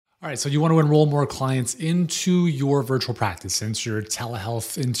All right, so you want to enroll more clients into your virtual practice, into your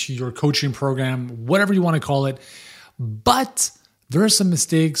telehealth, into your coaching program, whatever you want to call it. But there are some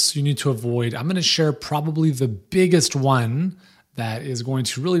mistakes you need to avoid. I'm going to share probably the biggest one that is going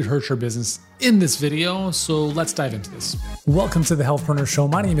to really hurt your business in this video. So let's dive into this. Welcome to the Healthpreneur Show.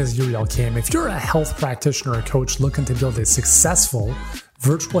 My name is Uriel Kim. If you're a health practitioner or coach looking to build a successful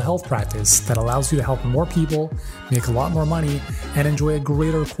virtual health practice that allows you to help more people, make a lot more money, and enjoy a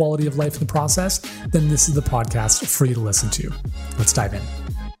greater quality of life in the process, then this is the podcast for you to listen to. Let's dive in.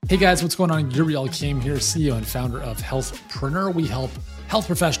 Hey guys, what's going on? Uriel Kim here, CEO and founder of Healthpreneur. We help health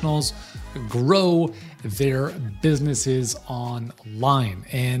professionals grow their businesses online.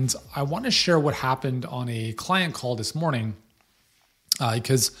 And I want to share what happened on a client call this morning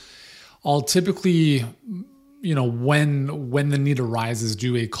because I'll typically, when the need arises,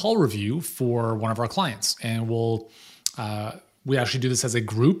 do a call review for one of our clients. And we actually do this as a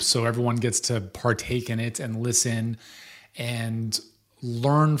group, so everyone gets to partake in it and listen and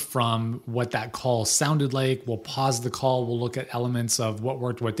learn from what that call sounded like. We'll pause the call. We'll look at elements of what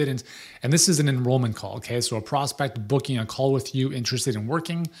worked, what didn't. And this is an enrollment call, okay? So a prospect booking a call with you, interested in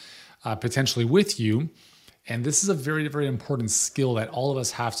working potentially with you. And this is a very, very important skill that all of us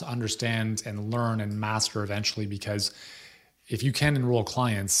have to understand and learn and master eventually, because if you can't enroll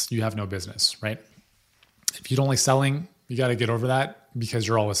clients, you have no business, right? If you don't like selling, you got to get over that, because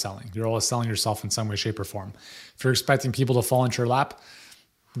you're always selling. You're always selling yourself in some way, shape, or form. If you're expecting people to fall into your lap,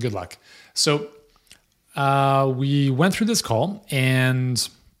 good luck. So we went through this call, and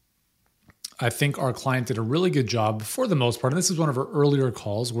I think our client did a really good job for the most part. And this is one of her earlier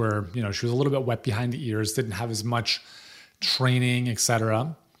calls where, she was a little bit wet behind the ears, didn't have as much training,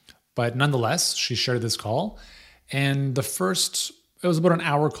 etc. But nonetheless, she shared this call. And it was about an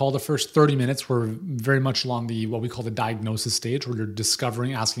hour call. The first 30 minutes were very much along what we call the diagnosis stage, where you're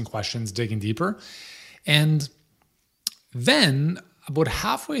discovering, asking questions, digging deeper. And then about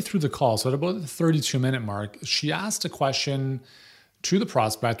halfway through the call, so at about the 32-minute mark, she asked a question to the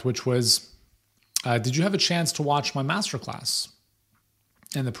prospect, which was, did you have a chance to watch my masterclass?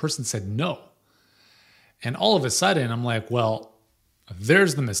 And the person said no. And all of a sudden, I'm like, well,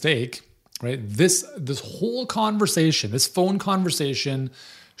 there's the mistake, right? This whole conversation, this phone conversation,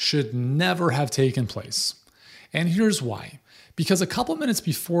 should never have taken place. And here's why. Because a couple minutes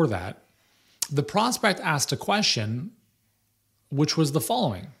before that, the prospect asked a question, which was the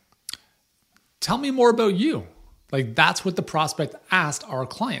following: tell me more about you. Like, that's what the prospect asked our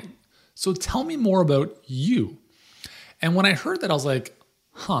client. So tell me more about you. And when I heard that, I was like,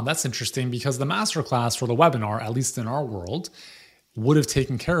 that's interesting, because the masterclass or the webinar, at least in our world, would have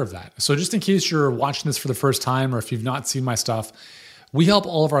taken care of that. So just in case you're watching this for the first time, or if you've not seen my stuff, we help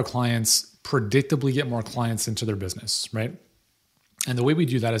all of our clients predictably get more clients into their business, right? And the way we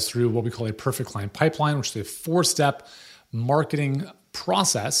do that is through what we call a perfect client pipeline, which is a 4-step marketing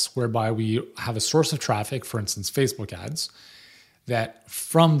process whereby we have a source of traffic, for instance, Facebook ads, that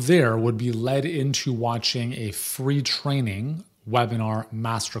from there would be led into watching a free training, webinar,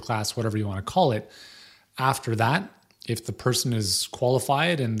 masterclass, whatever you want to call it. After that, if the person is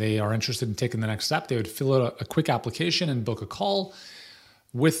qualified and they are interested in taking the next step, they would fill out a quick application and book a call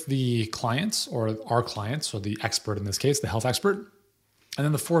with the clients, or our clients, or the expert in this case, the health expert. And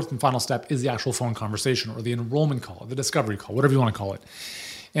then the fourth and final step is the actual phone conversation, or the enrollment call, the discovery call, whatever you want to call it.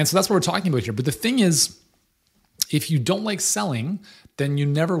 And so that's what we're talking about here. But the thing is, if you don't like selling, then you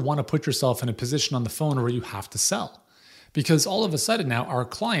never want to put yourself in a position on the phone where you have to sell. Because all of a sudden now, our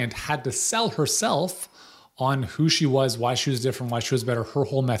client had to sell herself on who she was, why she was different, why she was better, her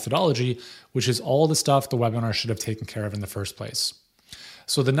whole methodology, which is all the stuff the webinar should have taken care of in the first place.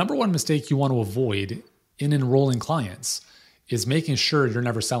 So the number one mistake you want to avoid in enrolling clients is making sure you're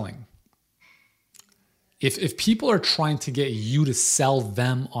never selling. If people are trying to get you to sell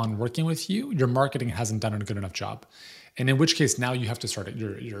them on working with you, your marketing hasn't done a good enough job. And in which case, now you have to start it.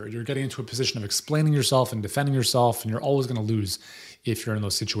 You're getting into a position of explaining yourself and defending yourself, and you're always going to lose if you're in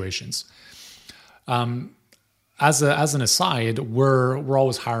those situations. As an aside, we're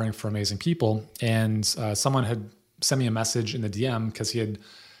always hiring for amazing people. And someone had sent me a message in the DM, because he had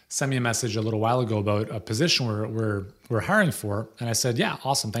sent me a message a little while ago about a position we're hiring for. And I said, yeah,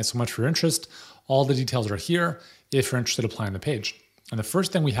 awesome. Thanks so much for your interest. All the details are here if you're interested, apply on the page. And the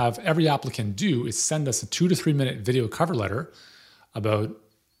first thing we have every applicant do is send us a 2 to 3 minute video cover letter about,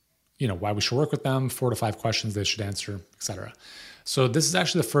 why we should work with them, 4 to 5 questions they should answer, etc. So this is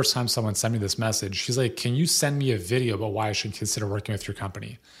actually the first time someone sent me this message. She's like, can you send me a video about why I should consider working with your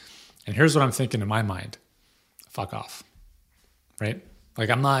company? And here's what I'm thinking in my mind: fuck off, right? Like,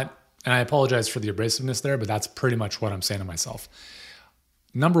 I'm not, and I apologize for the abrasiveness there, but that's pretty much what I'm saying to myself.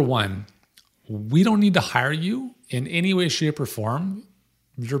 number one, we don't need to hire you in any way, shape, or form.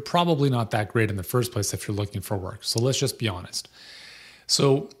 You're probably not that great in the first place if you're looking for work. So let's just be honest.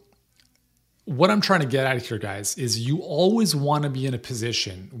 So what I'm trying to get at here, guys, is you always want to be in a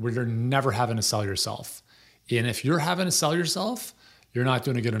position where you're never having to sell yourself. And if you're having to sell yourself, you're not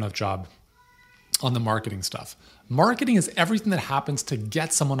doing a good enough job on the marketing stuff. Marketing is everything that happens to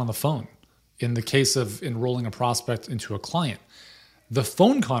get someone on the phone. In the case of enrolling a prospect into a client, the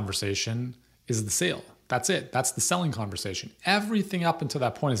phone conversation is the sale. That's it. That's the selling conversation. Everything up until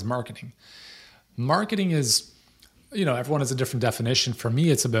that point is marketing. Marketing is, everyone has a different definition. For me,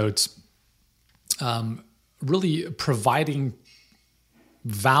 it's about really providing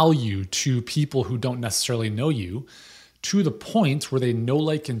value to people who don't necessarily know you to the point where they know,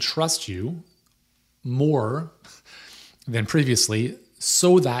 like, and trust you more than previously,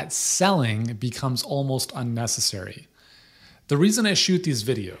 so that selling becomes almost unnecessary. The reason I shoot these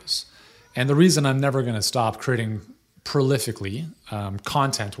videos, and the reason I'm never going to stop creating prolifically,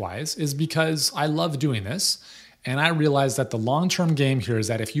 content-wise, is because I love doing this. And I realize that the long-term game here is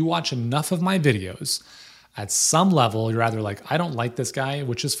that if you watch enough of my videos, at some level, you're either like, I don't like this guy,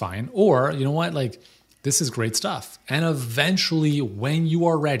 which is fine, or you know what, like, this is great stuff. And eventually, when you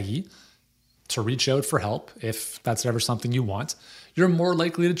are ready to reach out for help, if that's ever something you want, you're more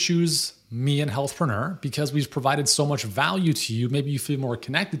likely to choose me and Healthpreneur because we've provided so much value to you. Maybe you feel more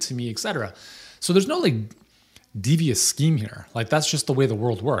connected to me, etc. So there's no like devious scheme here. Like, that's just the way the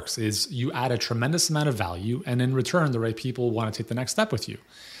world works, is you add a tremendous amount of value, and in return, the right people want to take the next step with you.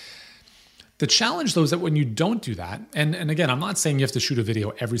 The challenge, though, is that when you don't do that, and again, I'm not saying you have to shoot a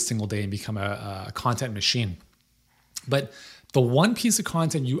video every single day and become a content machine, but the one piece of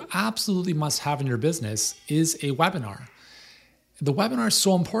content you absolutely must have in your business is a webinar. The webinar is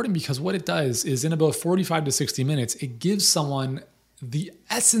so important because what it does is, in about 45 to 60 minutes, it gives someone the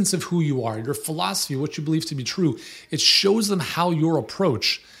essence of who you are, your philosophy, what you believe to be true. It shows them how your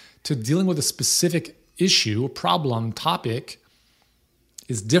approach to dealing with a specific issue, problem, topic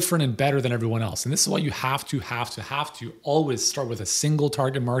is different and better than everyone else. And this is why you have to always start with a single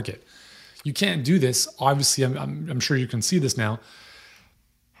target market. You can't do this. Obviously, I'm sure you can see this now.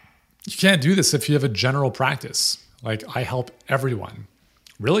 You can't do this if you have a general practice. Like, I help everyone.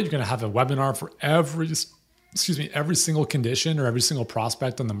 Really? You're going to have a webinar for every single condition or every single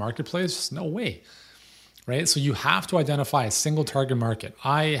prospect on the marketplace? No way, right? So you have to identify a single target market.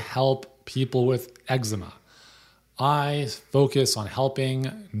 I help people with eczema. I focus on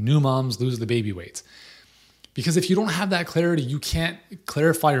helping new moms lose the baby weight. Because if you don't have that clarity, you can't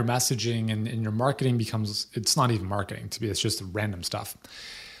clarify your messaging, and your marketing becomes, it's not even marketing to me, it's just random stuff.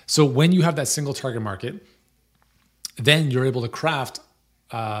 So when you have that single target market, then you're able to craft,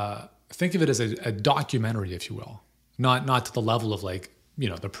 think of it as a documentary, if you will, not to the level of like,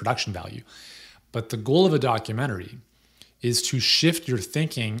 the production value. But the goal of a documentary is to shift your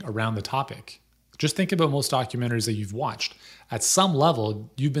thinking around the topic. Just think about most documentaries that you've watched. At some level,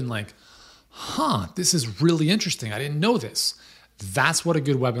 you've been like, this is really interesting. I didn't know this. That's what a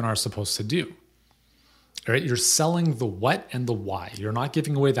good webinar is supposed to do. All right? You're selling the what and the why. You're not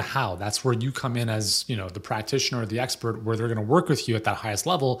giving away the how. That's where you come in as, the practitioner or the expert, where they're going to work with you at that highest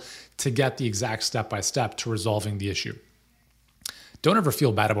level to get the exact step-by-step to resolving the issue. Don't ever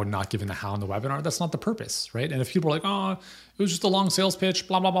feel bad about not giving the how in the webinar. That's not the purpose, right? And if people are like, it was just a long sales pitch,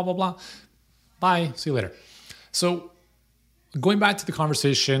 blah, blah, blah, blah, blah. Bye. See you later. So going back to the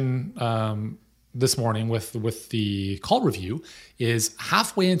conversation this morning with the call review, is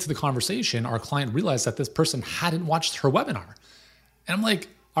halfway into the conversation, our client realized that this person hadn't watched her webinar. And I'm like,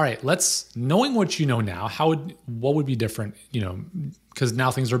 all right, knowing what you know now, what would be different, because now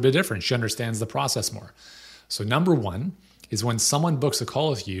things are a bit different. She understands the process more. So number one is, when someone books a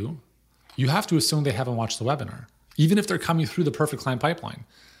call with you, you have to assume they haven't watched the webinar, even if they're coming through the perfect client pipeline,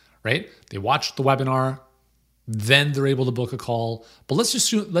 right? They watched the webinar, then they're able to book a call. But let's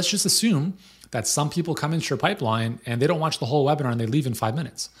just assume that some people come into your pipeline and they don't watch the whole webinar and they leave in 5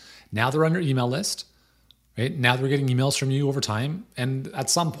 minutes. Now they're on your email list, right? Now they're getting emails from you over time. And at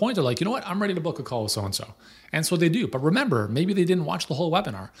some point they're like, you know what? I'm ready to book a call with so-and-so. And so they do. But remember, maybe they didn't watch the whole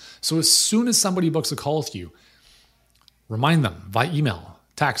webinar. So as soon as somebody books a call with you, remind them via email,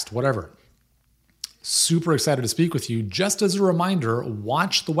 text, whatever. Super excited to speak with you. Just as a reminder,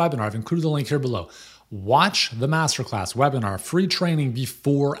 watch the webinar. I've included the link here below. Watch the masterclass webinar, free training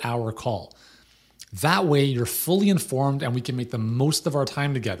before our call. That way you're fully informed and we can make the most of our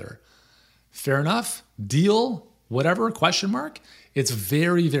time together. Fair enough? Deal? whatever question mark, it's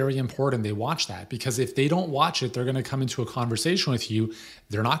very, very important they watch that, because if they don't watch it, they're going to come into a conversation with you.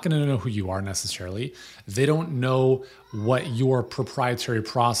 They're not going to know who you are necessarily. They don't know what your proprietary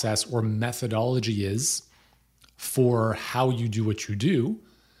process or methodology is for how you do what you do.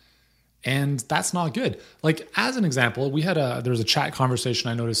 And that's not good. Like, as an example, there was a chat conversation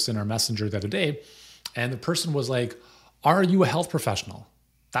I noticed in our messenger the other day, and the person was like, "Are you a health professional?"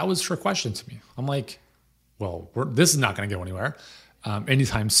 That was her question to me. I'm like, well, this is not going to go anywhere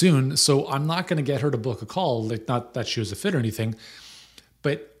anytime soon. So I'm not going to get her to book a call. Like, not that she was a fit or anything,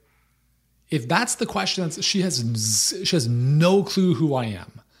 but if that's the question, she has no clue who I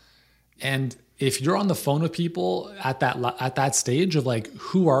am. And if you're on the phone with people at that stage of like,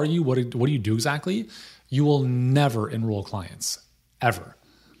 who are you? What do you do exactly? You will never enroll clients, ever,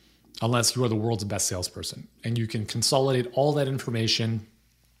 unless you are the world's best salesperson and you can consolidate all that information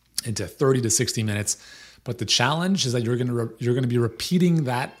into 30 to 60 minutes. But the challenge is that you're going to be repeating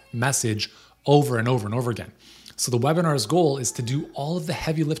that message over and over and over again. So the webinar's goal is to do all of the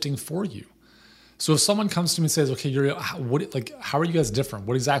heavy lifting for you. So if someone comes to me and says, "Okay, how are you guys different?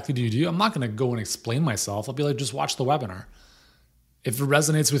 What exactly do you do?" I'm not going to go and explain myself. I'll be like, just watch the webinar. If it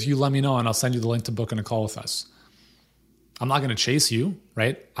resonates with you, let me know, and I'll send you the link to book in a call with us. I'm not going to chase you,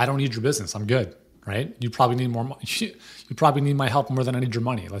 right? I don't need your business. I'm good, right? You probably need more. You probably need my help more than I need your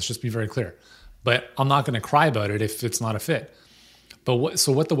money. Let's just be very clear. But I'm not going to cry about it if it's not a fit. But what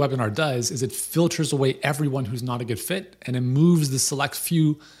the webinar does is it filters away everyone who's not a good fit, and it moves the select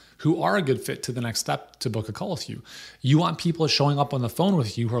few who are a good fit to the next step to book a call with you. You want people showing up on the phone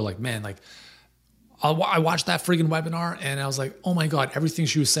with you who are like, "Man, like I watched that friggin' webinar and I was like, oh my God, everything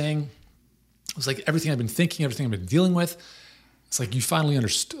she was saying was like everything I've been thinking, everything I've been dealing with. It's like you finally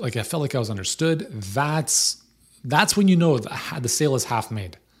understood, like I felt like I was understood." That's when you know the sale is half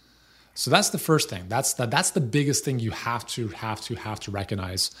made. So that's the first thing. That's the biggest thing you have to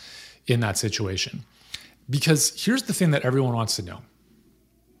recognize in that situation. Because here's the thing that everyone wants to know.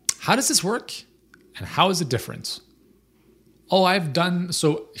 How does this work? And how is it different?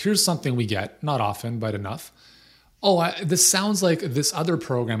 So here's something we get, not often, but enough. This sounds like this other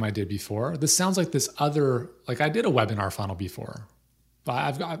program I did before. This sounds like I did a webinar funnel before.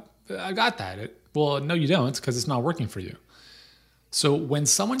 I got that. Well, no, you don't, because it's not working for you. So when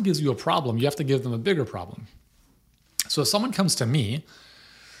someone gives you a problem, you have to give them a bigger problem. So if someone comes to me,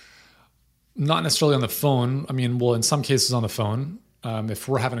 not necessarily on the phone, in some cases on the phone, if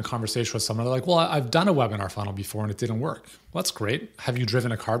we're having a conversation with someone, they're like, "Well, I've done a webinar funnel before and it didn't work." Well, that's great. Have you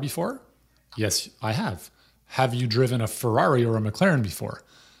driven a car before? Yes, I have. Have you driven a Ferrari or a McLaren before?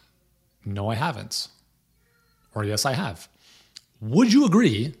 No, I haven't. Or yes, I have. Would you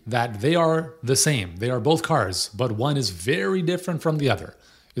agree that they are the same? They are both cars, but one is very different from the other.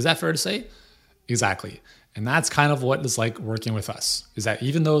 Is that fair to say? Exactly. And that's kind of what it's like working with us, is that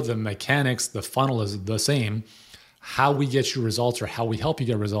even though the mechanics, the funnel is the same, how we get you results or how we help you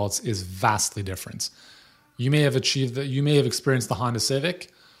get results is vastly different. You may have experienced the Honda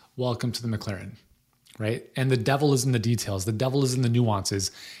Civic. Welcome to the McLaren, right? And the devil is in the details. The devil is in the nuances.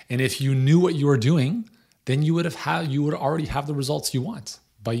 And if you knew what you were doing, then you would already have the results you want,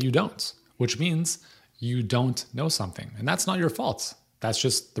 but you don't, which means you don't know something. And that's not your fault. That's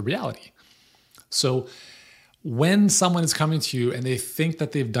just the reality. So when someone is coming to you and they think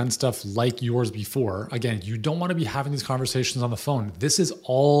that they've done stuff like yours before, again, you don't want to be having these conversations on the phone. This is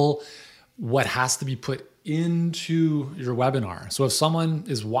all what has to be put into your webinar. So if someone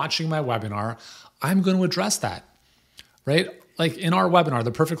is watching my webinar, I'm going to address that, right? Like in our webinar, the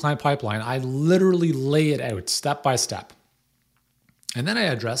Perfect Client Pipeline, I literally lay it out step by step. And then I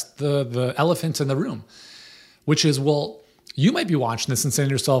address the elephant in the room, which is, well, you might be watching this and saying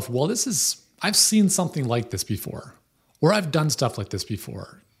to yourself, well, I've seen something like this before, or I've done stuff like this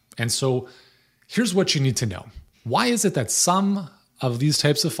before. And so here's what you need to know. Why is it that some of these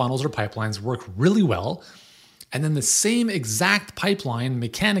types of funnels or pipelines work really well, and then the same exact pipeline,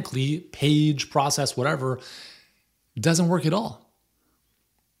 mechanically, page, process, whatever, doesn't work at all?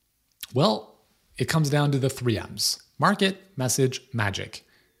 Well, it comes down to the 3 M's: market, message, magic.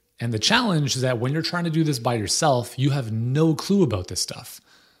 And the challenge is that when you're trying to do this by yourself, you have no clue about this stuff.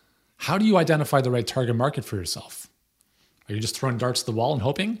 How do you identify the right target market for yourself? Are you just throwing darts at the wall and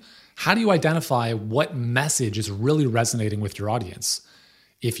hoping? How do you identify what message is really resonating with your audience?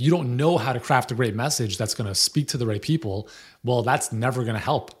 If you don't know how to craft a great message that's going to speak to the right people, well, that's never going to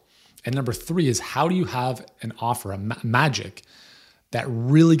help. And number 3 is, how do you have an offer, a magic that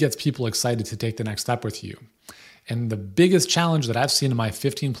really gets people excited to take the next step with you? And the biggest challenge that I've seen in my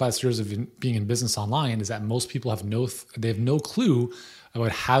 15 plus years of being in business online is that most people have no clue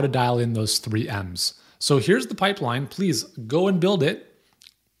about how to dial in those 3 M's. So here's the pipeline. Please go and build it.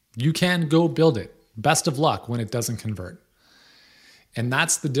 You can go build it. Best of luck when it doesn't convert. And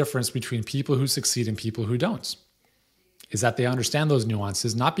that's the difference between people who succeed and people who don't, is that they understand those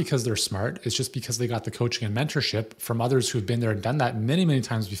nuances, not because they're smart. It's just because they got the coaching and mentorship from others who've been there and done that many, many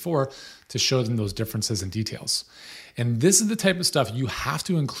times before to show them those differences and details. And this is the type of stuff you have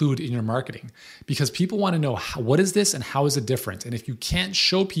to include in your marketing, because people want to know what is this and how is it different? And if you can't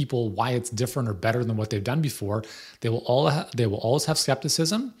show people why it's different or better than what they've done before, they will always have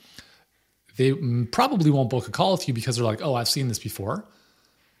skepticism. They probably won't book a call with you because they're like, oh, I've seen this before.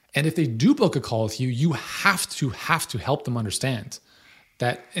 And if they do book a call with you, you have to help them understand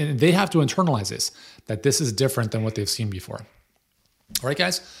that, and they have to internalize this, that this is different than what they've seen before. All right,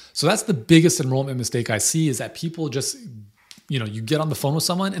 guys. So that's the biggest enrollment mistake I see, is that people just, you get on the phone with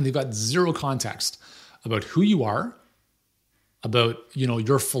someone and they've got zero context about who you are, about,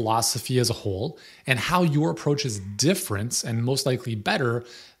 your philosophy as a whole, and how your approach is different and most likely better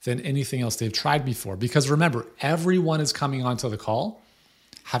than anything else they've tried before. Because remember, everyone is coming onto the call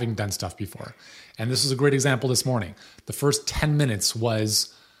having done stuff before. And this is a great example this morning. The first 10 minutes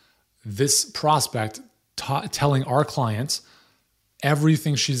was this prospect telling our clients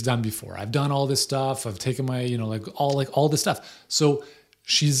everything she's done before. I've done all this stuff. I've taken my, all this stuff. So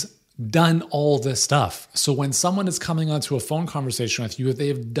she's done all this stuff. So when someone is coming onto a phone conversation with you,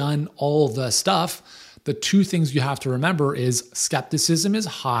 they've done all the stuff. The two things you have to remember is skepticism is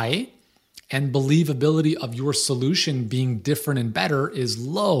high and believability of your solution being different and better is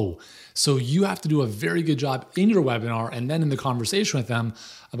low. So you have to do a very good job in your webinar and then in the conversation with them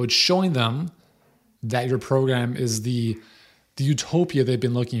about showing them that your program is the utopia they've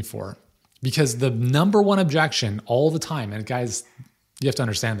been looking for. Because the number one objection all the time, and guys, you have to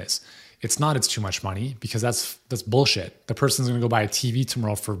understand this, it's too much money, because that's bullshit. The person's going to go buy a TV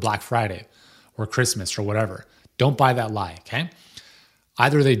tomorrow for Black Friday or Christmas or whatever. Don't buy that lie, okay?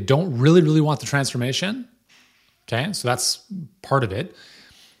 Either they don't really, really want the transformation, okay? So that's part of it.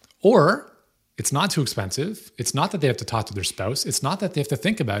 Or it's not too expensive. It's not that they have to talk to their spouse. It's not that they have to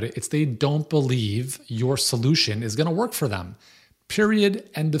think about it. It's they don't believe your solution is going to work for them. Period.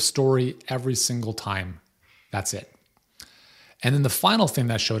 End of story every single time. That's it. And then the final thing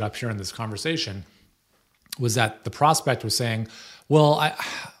that showed up here in this conversation was that the prospect was saying, well,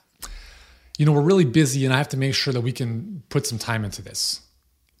 we're really busy and I have to make sure that we can put some time into this.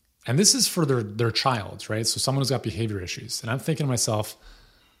 And this is for their child, right? So someone who's got behavior issues. And I'm thinking to myself,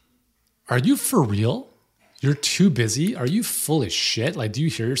 are you for real? You're too busy? Are you full of shit? Like, do you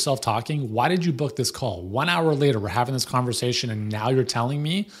hear yourself talking? Why did you book this call? 1 hour later, we're having this conversation and now you're telling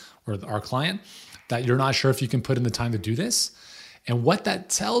me, or our client, that you're not sure if you can put in the time to do this? And what that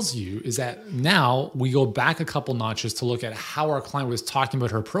tells you is that now we go back a couple notches to look at how our client was talking about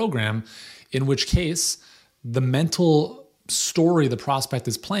her program, in which case the mental story the prospect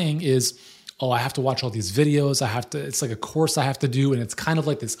is playing is, oh, I have to watch all these videos. It's like a course I have to do. And it's kind of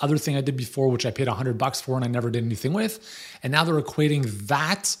like this other thing I did before, which I paid $100 for and I never did anything with. And now they're equating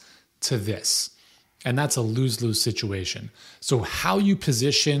that to this. And that's a lose-lose situation. So how you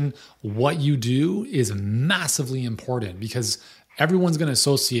position what you do is massively important, because everyone's going to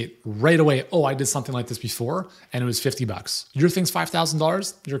associate right away, oh, I did something like this before and it was $50. Your thing's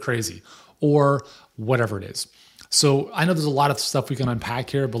 $5,000? You're crazy. Or whatever it is. So I know there's a lot of stuff we can unpack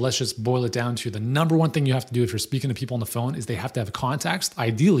here, but let's just boil it down to the number one thing you have to do if you're speaking to people on the phone is they have to have context,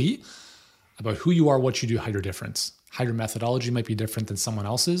 ideally, about who you are, what you do, how you're different, how your methodology might be different than someone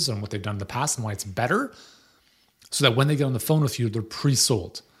else's and what they've done in the past and why it's better, so that when they get on the phone with you, they're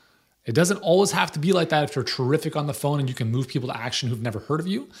pre-sold. It doesn't always have to be like that if you're terrific on the phone and you can move people to action who've never heard of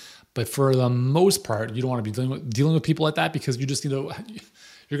you. But for the most part, you don't want to be dealing with people like that, because you just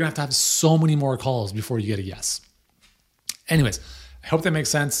you're going to have so many more calls before you get a yes. Anyways, I hope that makes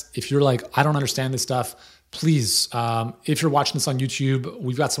sense. If you're like, I don't understand this stuff, please, if you're watching this on YouTube,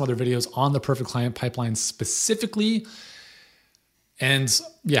 we've got some other videos on the perfect client pipeline specifically. And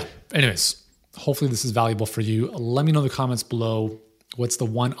yeah, anyways, hopefully this is valuable for you. Let me know in the comments below, what's the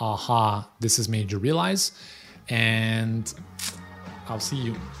one aha this has made you realize? And I'll see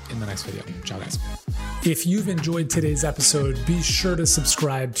you in the next video. Ciao, guys. If you've enjoyed today's episode, be sure to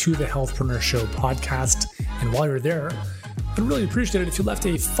subscribe to the Healthpreneur Show podcast. And while you're there, I'd really appreciate it if you left a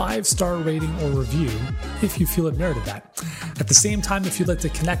 5-star rating or review if you feel it merited that. At the same time, if you'd like to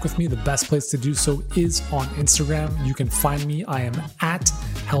connect with me, the best place to do so is on Instagram. You can find me. I am at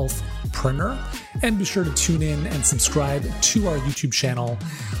Healthpreneur. And be sure to tune in and subscribe to our YouTube channel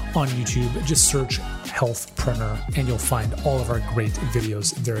on YouTube. Just search Healthpreneur and you'll find all of our great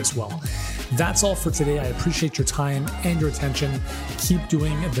videos there as well. That's all for today. I appreciate your time and your attention. Keep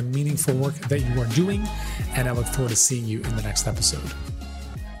doing the meaningful work that you are doing, and I look forward to seeing you in the next episode.